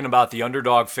podcast talking about the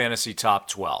Underdog Fantasy Top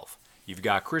 12. You've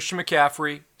got Christian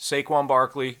McCaffrey, Saquon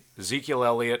Barkley, Ezekiel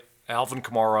Elliott, Alvin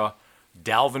Kamara,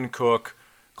 Dalvin Cook,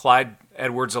 Clyde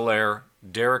Edwards-Helaire,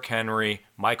 Derrick Henry,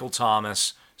 Michael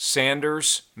Thomas,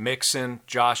 Sanders, Mixon,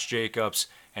 Josh Jacobs,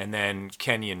 and then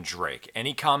Kenyon Drake.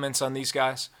 Any comments on these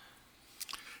guys?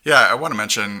 Yeah, I want to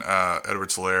mention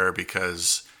Edwards-Helaire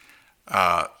because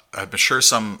I'm sure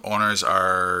some owners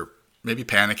are maybe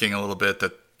panicking a little bit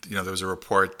that there was a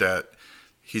report that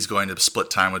he's going to split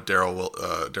time with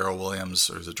Tyrell Williams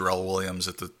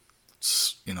at the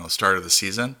start of the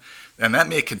season. And that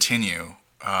may continue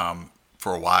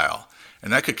for a while.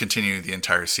 And that could continue the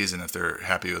entire season if they're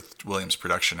happy with Williams'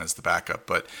 production as the backup.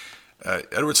 But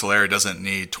Edwards-Helaire doesn't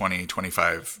need 20,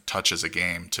 25 touches a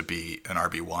game to be an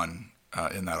RB1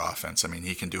 in that offense.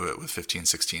 He can do it with 15,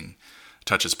 16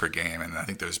 touches per game. And I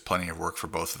think there's plenty of work for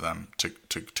both of them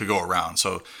to go around.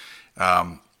 So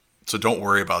don't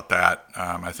worry about that.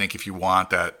 I think if you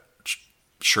want that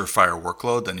surefire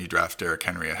workload, then you draft Derrick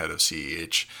Henry ahead of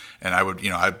CEH. And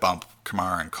I'd bump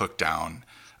Kamara and Cook down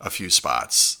a few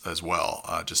spots as well,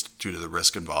 just due to the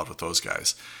risk involved with those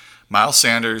guys. Miles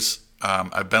Sanders,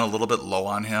 I've been a little bit low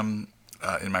on him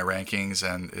in my rankings,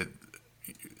 and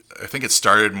I think it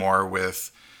started more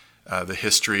with the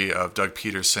history of Doug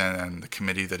Peterson and the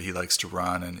committee that he likes to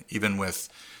run, and even with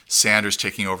Sanders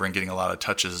taking over and getting a lot of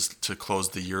touches to close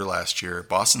the year last year,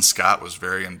 Boston Scott was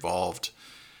very involved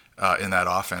in that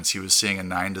offense. He was seeing a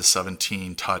 9 to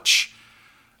 17 touch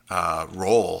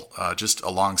role just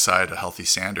alongside a healthy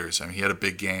Sanders. I mean, he had a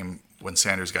big game when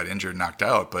Sanders got injured, knocked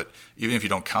out, but even if you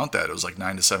don't count that, it was like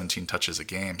 9 to 17 touches a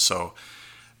game. So,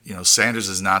 Sanders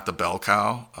is not the bell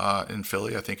cow in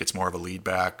Philly. I think it's more of a lead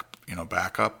back,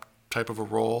 backup type of a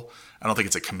role. I don't think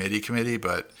it's a committee,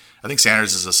 but I think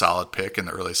Sanders is a solid pick in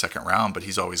the early second round, but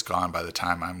he's always gone by the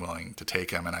time I'm willing to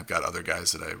take him, and I've got other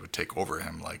guys that I would take over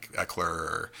him, like Eckler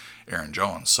or Aaron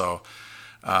Jones. So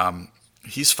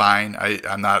he's fine.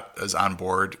 I'm not as on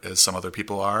board as some other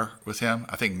people are with him.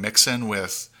 I think Mixon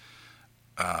with,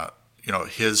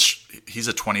 he's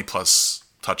a 20-plus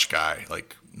touch guy,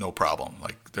 like no problem.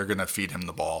 Like they're going to feed him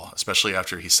the ball, especially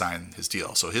after he signed his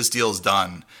deal. So his deal's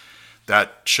done.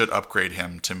 That should upgrade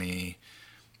him to me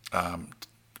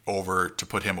to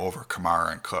put him over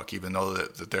Kamara and Cook, even though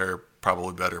that they're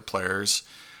probably better players.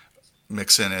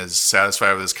 Mixon is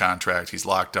satisfied with his contract. He's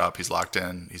locked up. He's locked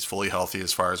in. He's fully healthy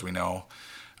as far as we know.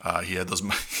 He had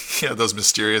those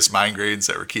mysterious migraines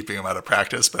that were keeping him out of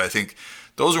practice, but I think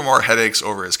those were more headaches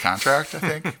over his contract, I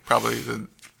think, probably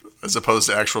as opposed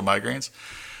to actual migraines.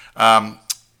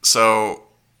 So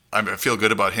I feel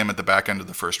good about him at the back end of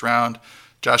the first round.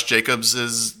 Josh Jacobs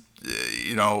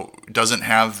doesn't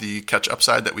have the catch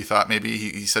upside that we thought maybe.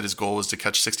 He said his goal was to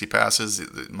catch 60 passes.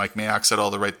 Mike Mayock said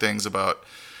all the right things about,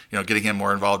 getting him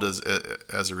more involved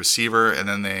as a receiver. And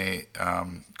then they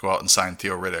go out and sign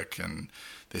Theo Riddick, and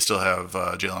they still have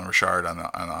Jalen Richard on the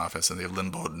offense, and they have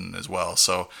Lynn Bowden as well.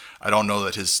 So I don't know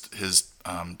that his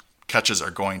catches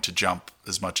are going to jump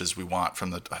as much as we want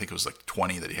from I think it was like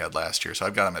 20 that he had last year. So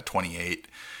I've got him at 28.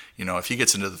 If he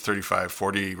gets into the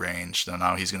 35-40 range, then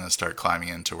now he's going to start climbing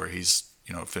into where he's,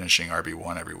 finishing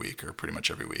RB1 every week or pretty much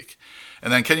every week.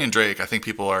 And then Kenyon Drake, I think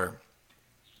people are,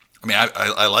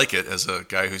 I like it as a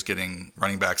guy who's getting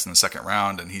running backs in the second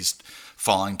round, and he's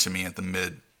falling to me at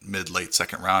the mid-late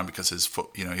second round because his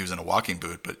foot, he was in a walking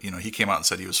boot, but, he came out and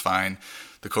said he was fine.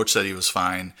 The coach said he was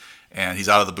fine. And he's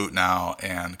out of the boot now,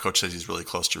 and the coach says he's really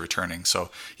close to returning. So,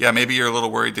 yeah, maybe you're a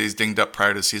little worried that he's dinged up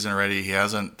prior to the season already. He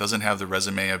doesn't have the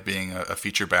resume of being a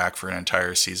feature back for an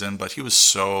entire season, but he was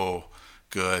so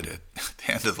good at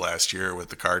the end of last year with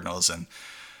the Cardinals, and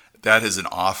that is an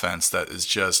offense that is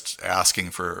just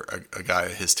asking for a guy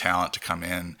of his talent to come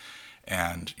in.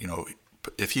 And,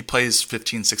 if he plays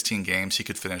 15, 16 games, he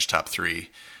could finish top 3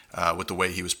 with the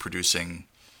way he was producing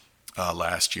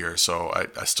last year. So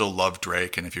I still love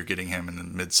Drake, and if you're getting him in the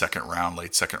mid-second round,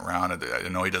 late second round, I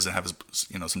know he doesn't have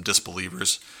some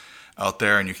disbelievers out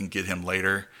there, and you can get him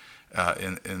later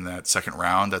in that second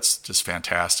round. That's just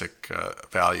fantastic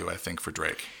value, I think, for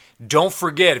Drake. Don't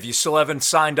forget, if you still haven't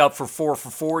signed up for 4 for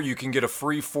 4, you can get a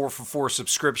free 4 for 4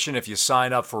 subscription if you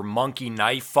sign up for Monkey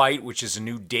Knife Fight, which is a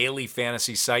new daily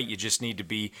fantasy site. You just need to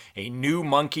be a new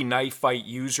Monkey Knife Fight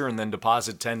user and then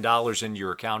deposit $10 into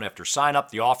your account after sign up.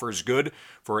 The offer is good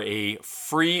for a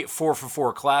free 4 for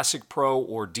 4 Classic Pro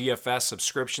or DFS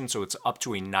subscription, so it's up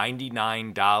to a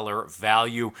 $99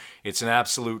 value. It's an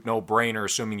absolute no-brainer,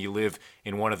 assuming you live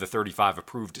in one of the 35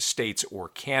 approved states or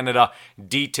Canada.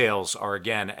 Details are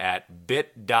again at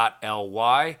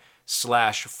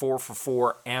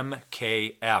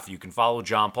bit.ly/4for4MKF. You can follow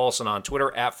John Paulson on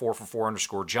Twitter at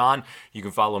 4for4_John. You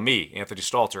can follow me, Anthony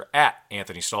Stalter, at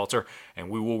Anthony Stalter,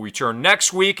 and we will return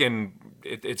next week. And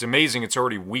it's amazing. It's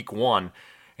already week 1.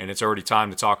 And it's already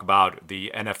time to talk about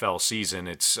the NFL season.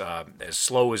 It's as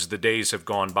slow as the days have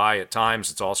gone by at times.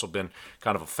 It's also been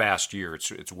kind of a fast year.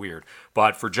 It's weird.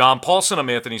 But for John Paulson, I'm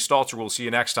Anthony Stalter. We'll see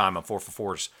you next time on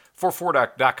 4for4's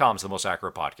 4for4.com's The Most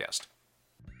Accurate Podcast.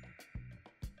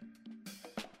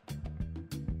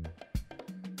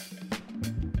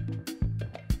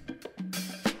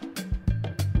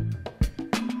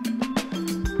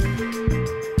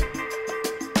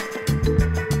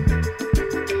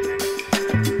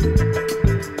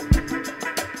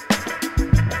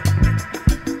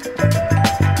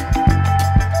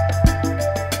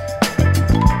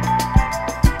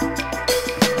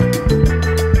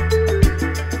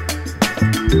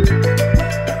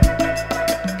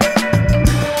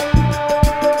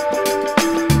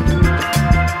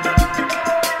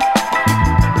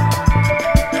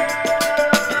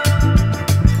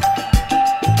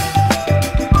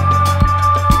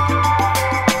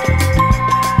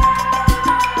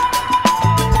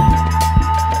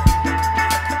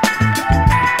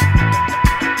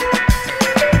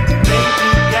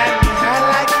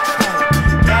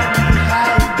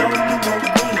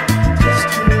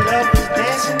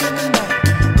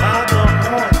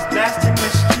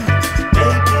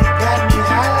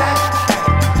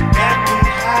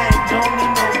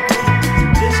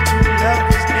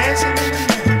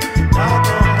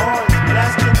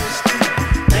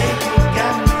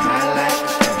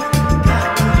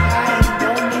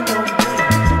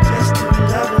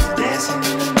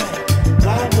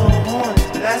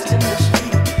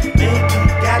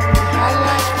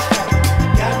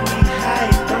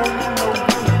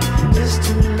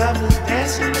 lovers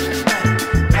dancing